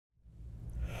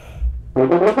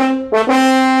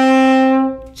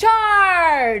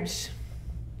Charge!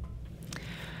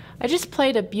 I just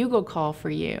played a bugle call for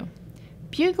you.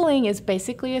 Bugling is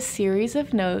basically a series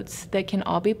of notes that can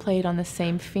all be played on the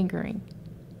same fingering.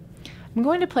 I'm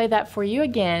going to play that for you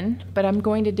again, but I'm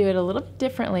going to do it a little bit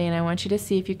differently, and I want you to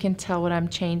see if you can tell what I'm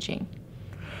changing.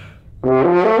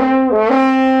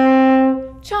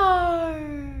 Charge!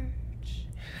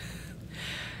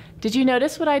 Did you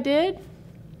notice what I did?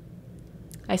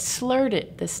 I slurred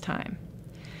it this time.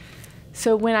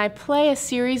 So when I play a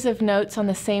series of notes on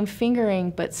the same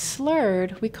fingering but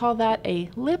slurred, we call that a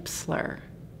lip slur.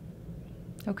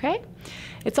 Okay?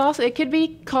 It could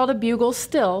be called a bugle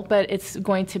still, but it's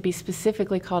going to be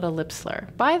specifically called a lip slur.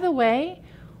 By the way,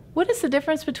 what is the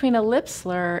difference between a lip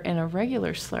slur and a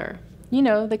regular slur? You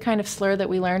know, the kind of slur that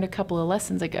we learned a couple of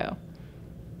lessons ago.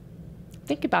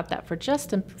 Think about that for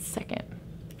just a second.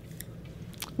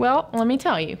 Well, let me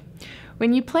tell you.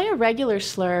 When you play a regular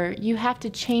slur, you have to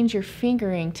change your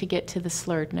fingering to get to the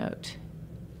slurred note.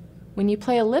 When you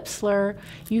play a lip slur,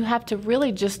 you have to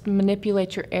really just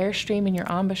manipulate your airstream and your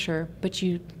embouchure, but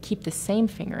you keep the same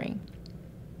fingering.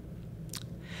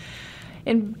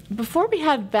 And before we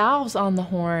had valves on the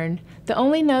horn, the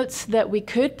only notes that we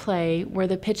could play were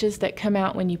the pitches that come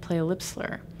out when you play a lip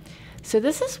slur. So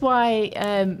this is why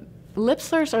lip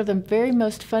slurs are the very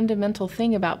most fundamental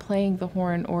thing about playing the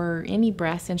horn, or any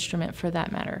brass instrument for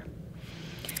that matter.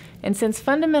 And since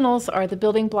fundamentals are the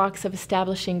building blocks of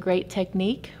establishing great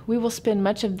technique, we will spend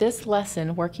much of this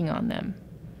lesson working on them.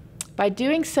 By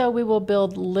doing so, we will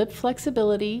build lip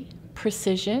flexibility,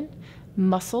 precision,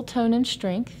 muscle tone and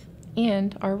strength,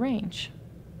 and our range.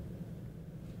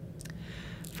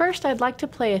 First, I'd like to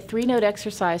play a 3-note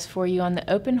exercise for you on the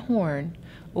open horn,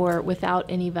 or without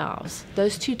any valves.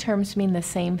 Those two terms mean the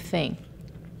same thing.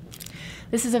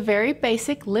 This is a very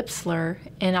basic lip slur,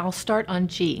 and I'll start on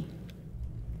G.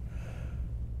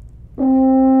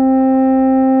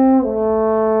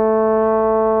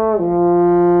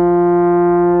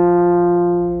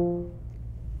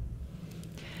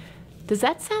 Does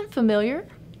that sound familiar?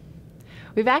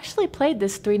 We've actually played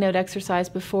this 3-note exercise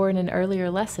before in an earlier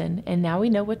lesson, and now we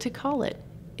know what to call it.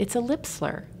 It's a lip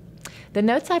slur. The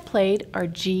notes I played are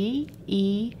G,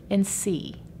 E, and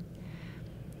C.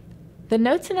 The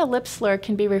notes in a lip slur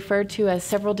can be referred to as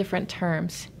several different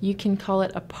terms. You can call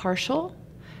it a partial,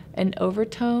 an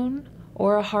overtone,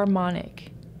 or a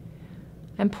harmonic.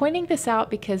 I'm pointing this out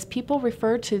because people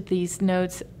refer to these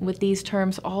notes with these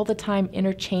terms all the time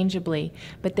interchangeably,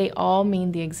 but they all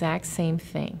mean the exact same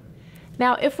thing.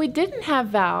 Now, if we didn't have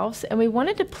valves and we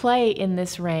wanted to play in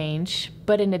this range,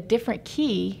 but in a different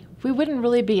key, we wouldn't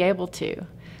really be able to.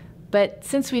 But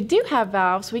since we do have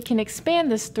valves, we can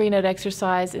expand this 3-note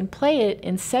exercise and play it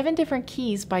in 7 different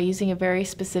keys by using a very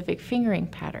specific fingering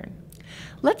pattern.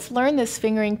 Let's learn this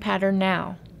fingering pattern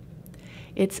now.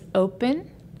 It's open,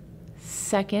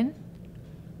 second,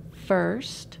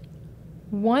 first,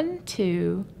 1,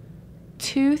 2,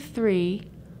 2, 3,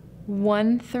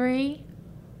 1, 3,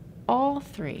 all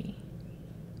 3.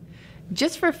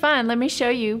 Just for fun, let me show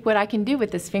you what I can do with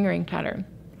this fingering pattern.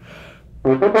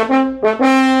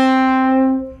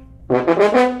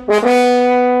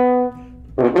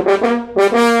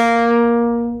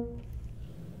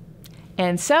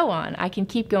 And so on. I can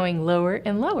keep going lower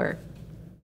and lower.